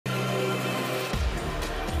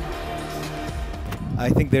I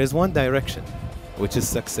think there is one direction, which is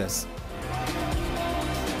success.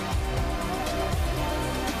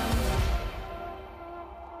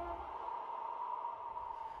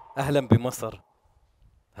 أهلا بمصر.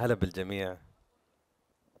 هلا بالجميع.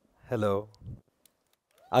 Hello.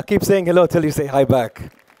 I'll keep saying hello till you say hi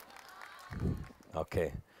back.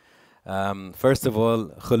 Okay. First of all,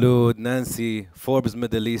 Khulud, Nancy, Forbes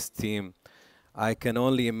Middle East team, I can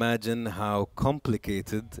only imagine how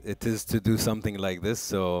complicated it is to do something like this.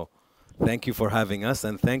 So thank you for having us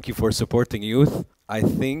and thank you for supporting youth. I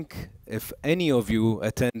think if any of you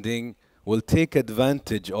attending will take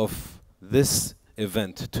advantage of this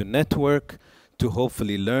event to network, to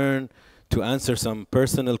hopefully learn, to answer some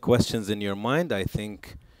personal questions in your mind, I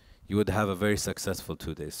think you would have a very successful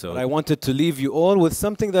 2 days. So I wanted to leave you all with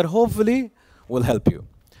something that hopefully will help you.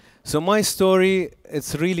 So my story,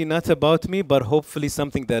 it's really not about me, but hopefully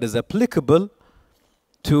something that is applicable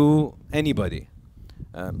to anybody.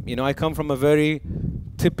 You know, I come from a very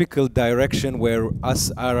typical direction where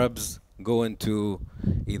us Arabs go into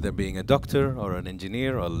either being a doctor or an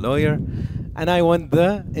engineer or a lawyer. And I went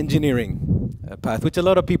the engineering path, which a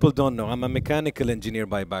lot of people don't know. I'm a mechanical engineer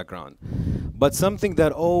by background. But something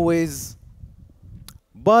that always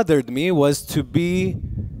bothered me was to be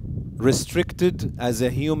restricted as a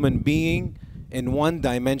human being in one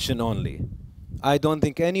dimension only. I don't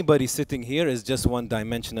think anybody sitting here is just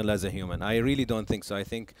one-dimensional as a human. I really don't think so. I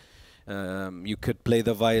think you could play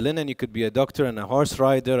the violin and you could be a doctor and a horse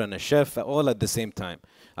rider and a chef all at the same time.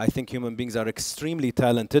 I think human beings are extremely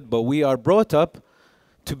talented, but we are brought up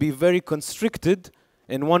to be very constricted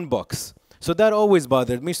in one box. So that always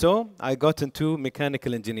bothered me. So I got into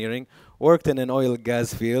mechanical engineering, worked in an oil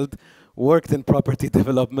gas field, worked in property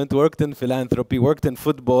development, worked in philanthropy, worked in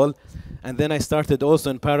football, and then I started also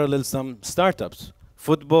in parallel some startups.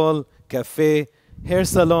 Football, cafe, hair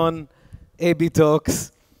salon, A/B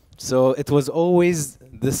talks. So it was always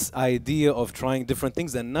this idea of trying different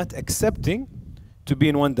things and not accepting to be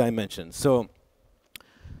in one dimension. So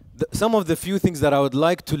some of the few things that I would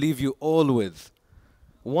like to leave you all with.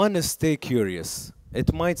 One is stay curious.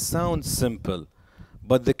 It might sound simple,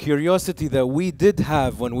 but the curiosity that we did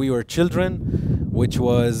have when we were children, which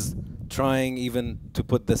was trying even to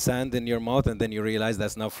put the sand in your mouth and then you realize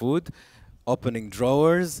that's not food, opening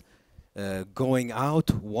drawers, going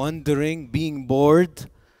out, wandering, being bored,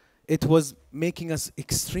 it was making us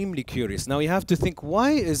extremely curious. Now you have to think,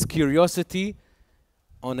 why is curiosity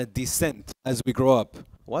on a descent as we grow up?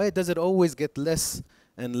 Why does it always get less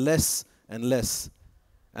and less and less?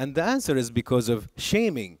 And the answer is because of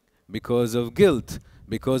shaming, because of guilt,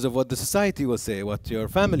 because of what the society will say, what your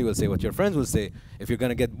family will say, what your friends will say, if you're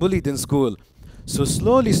going to get bullied in school. So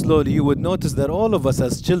slowly, slowly, you would notice that all of us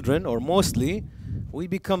as children, or mostly, we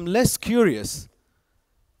become less curious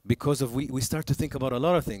because of we start to think about a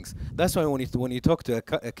lot of things. That's why when you talk to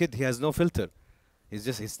a kid, he has no filter.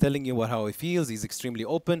 He's telling you how he feels. He's extremely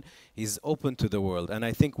open. He's open to the world. And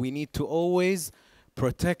I think we need to always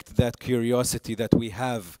protect that curiosity that we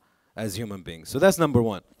have as human beings. So that's number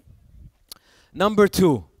one. Number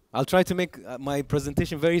two, I'll try to make my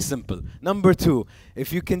presentation very simple. Number two,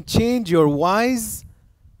 if you can change your whys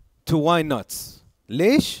to why nots.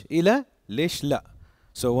 ليش إلى ليش لا.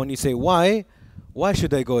 So when you say why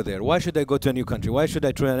should I go there? Why should I go to a new country? Why should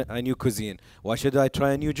I try a new cuisine? Why should I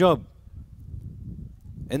try a new job?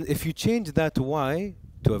 And if you change that why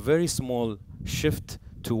to a very small shift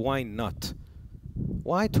to why not?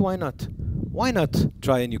 Why to why not? Why not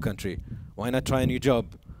try a new country? Why not try a new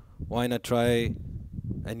job? Why not try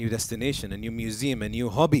a new destination, a new museum, a new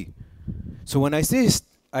hobby? So when I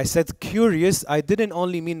said curious, I didn't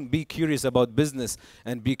only mean be curious about business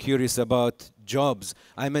and be curious about jobs.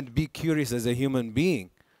 I meant be curious as a human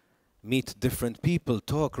being. Meet different people,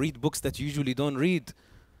 talk, read books that you usually don't read.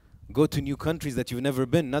 Go to new countries that you've never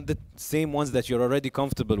been, not the same ones that you're already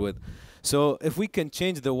comfortable with. So if we can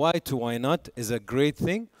change the why to why not is a great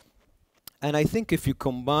thing. And I think if you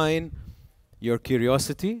combine your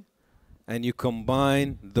curiosity and you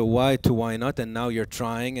combine the why to why not, and now you're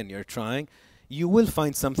trying and you're trying, you will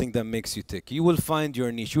find something that makes you tick. You will find your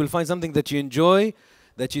niche. You will find something that you enjoy,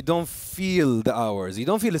 that you don't feel the hours. You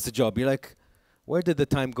don't feel it's a job. You're like, where did the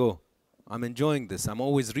time go? I'm enjoying this. I'm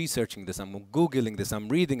always researching this. I'm Googling this. I'm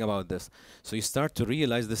reading about this. So you start to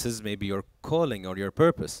realize this is maybe your calling or your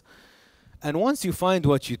purpose. And once you find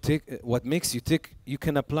what makes you tick, you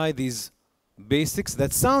can apply these basics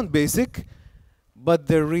that sound basic, but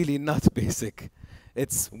they're really not basic.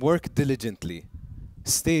 It's work diligently.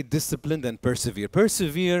 Stay disciplined and persevere.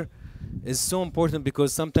 Persevere is so important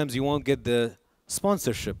because sometimes you won't get the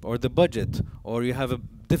sponsorship or the budget, or you have a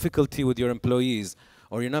difficulty with your employees,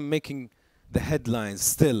 or you're not making the headlines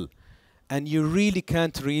still. And you really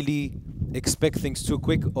can't really expect things too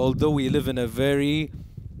quick, although we live in a very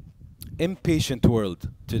impatient world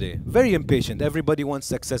today. Very impatient. Everybody wants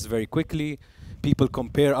success very quickly. People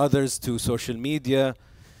compare others to social media,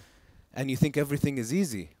 and you think everything is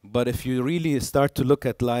easy. But if you really start to look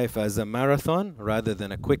at life as a marathon rather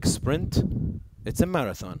than a quick sprint, it's a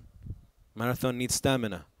marathon. Marathon needs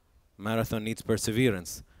stamina. Marathon needs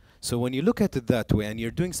perseverance. So when you look at it that way and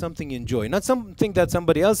you're doing something you enjoy, not something that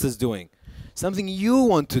somebody else is doing, something you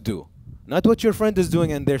want to do, not what your friend is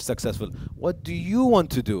doing and they're successful. What do you want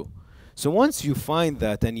to do? So once you find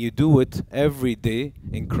that and you do it every day,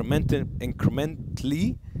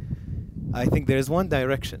 incrementally, I think there's one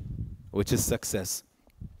direction, which is success.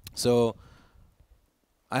 So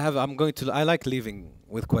I like leaving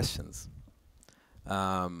with questions.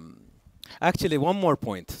 Actually, one more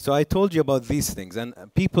point. So I told you about these things, and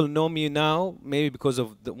people know me now maybe because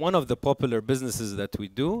of one of the popular businesses that we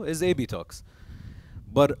do is AB Talks.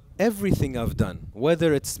 But everything I've done,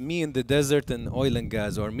 whether it's me in the desert in oil and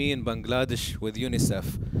gas, or me in Bangladesh with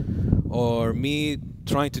UNICEF, or me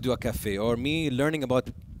trying to do a cafe, or me learning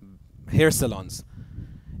about hair salons,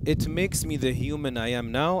 it makes me the human I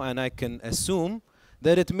am now, and I can assume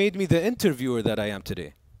that it made me the interviewer that I am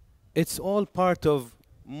today. It's all part of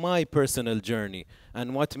my personal journey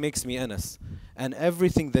and what makes me Anas. And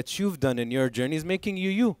everything that you've done in your journey is making you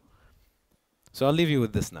you. So I'll leave you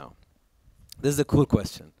with this now. This is a cool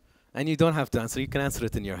question. And you don't have to answer, you can answer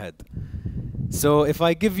it in your head. So if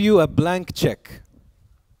I give you a blank check,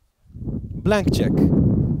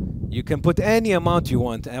 you can put any amount you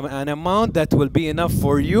want, an amount that will be enough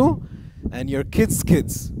for you and your kids'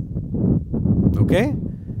 kids. Okay?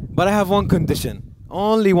 But I have one condition,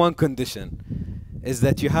 only one condition, is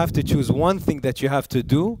that you have to choose one thing that you have to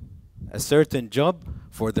do, a certain job,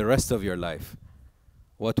 for the rest of your life.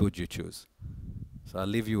 What would you choose? So I'll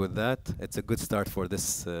leave you with that. It's a good start for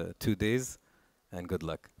this 2 days, and good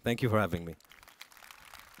luck. Thank you for having me.